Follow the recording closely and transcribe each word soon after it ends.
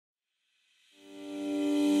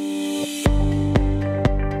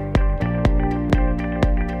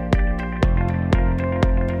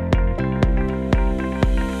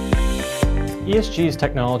ESG's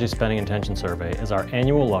Technology Spending Intention Survey is our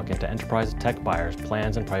annual look into enterprise tech buyers'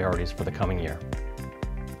 plans and priorities for the coming year.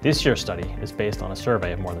 This year's study is based on a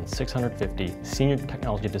survey of more than 650 senior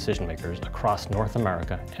technology decision makers across North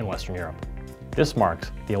America and Western Europe. This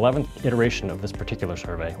marks the 11th iteration of this particular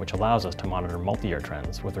survey, which allows us to monitor multi-year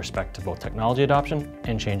trends with respect to both technology adoption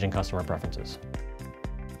and changing customer preferences.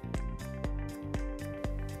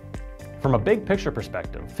 From a big picture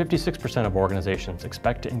perspective, 56% of organizations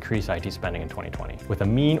expect to increase IT spending in 2020, with a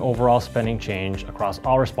mean overall spending change across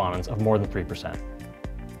all respondents of more than 3%.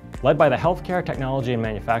 Led by the healthcare, technology, and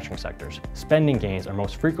manufacturing sectors, spending gains are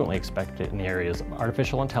most frequently expected in the areas of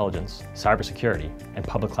artificial intelligence, cybersecurity, and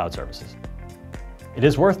public cloud services. It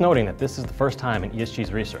is worth noting that this is the first time in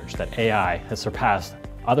ESG's research that AI has surpassed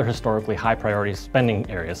other historically high priority spending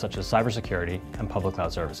areas such as cybersecurity and public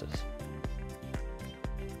cloud services.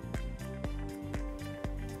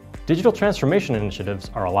 Digital transformation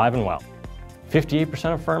initiatives are alive and well.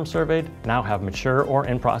 58% of firms surveyed now have mature or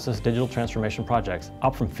in-process digital transformation projects,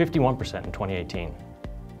 up from 51% in 2018.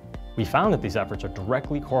 We found that these efforts are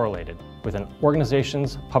directly correlated with an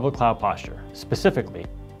organization's public cloud posture. Specifically,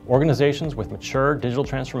 organizations with mature digital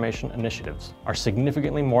transformation initiatives are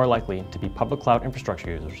significantly more likely to be public cloud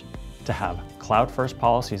infrastructure users, to have cloud-first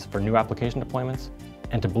policies for new application deployments,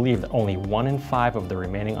 and to believe that only 1 in 5 of the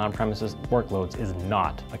remaining on-premises workloads is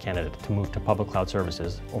not a candidate to move to public cloud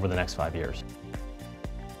services over the next 5 years.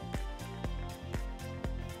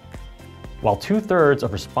 While 2/3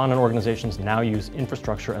 of respondent organizations now use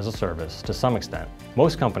infrastructure as a service to some extent,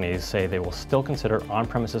 most companies say they will still consider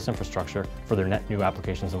on-premises infrastructure for their net new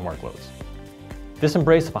applications and workloads. This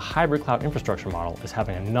embrace of a hybrid cloud infrastructure model is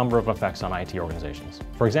having a number of effects on IT organizations.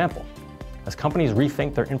 For example, as companies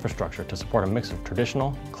rethink their infrastructure to support a mix of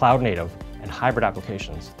traditional, cloud-native, and hybrid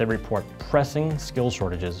applications, they report pressing skill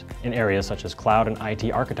shortages in areas such as cloud and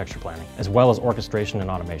IT architecture planning, as well as orchestration and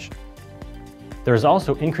automation. There is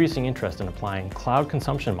also increasing interest in applying cloud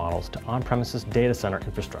consumption models to on-premises data center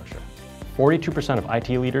infrastructure. 42% of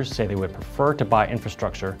IT leaders say they would prefer to buy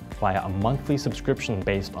infrastructure via a monthly subscription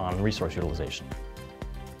based on resource utilization.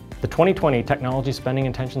 The 2020 Technology Spending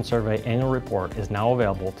Intention Survey annual report is now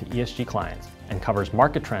available to ESG clients and covers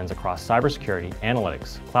market trends across cybersecurity,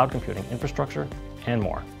 analytics, cloud computing, infrastructure, and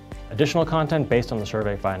more. Additional content based on the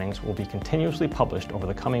survey findings will be continuously published over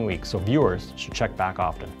the coming weeks, so viewers should check back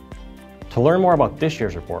often. To learn more about this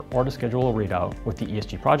year's report or to schedule a readout with the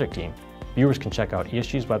ESG project team, viewers can check out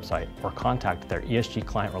ESG's website or contact their ESG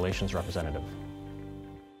client relations representative.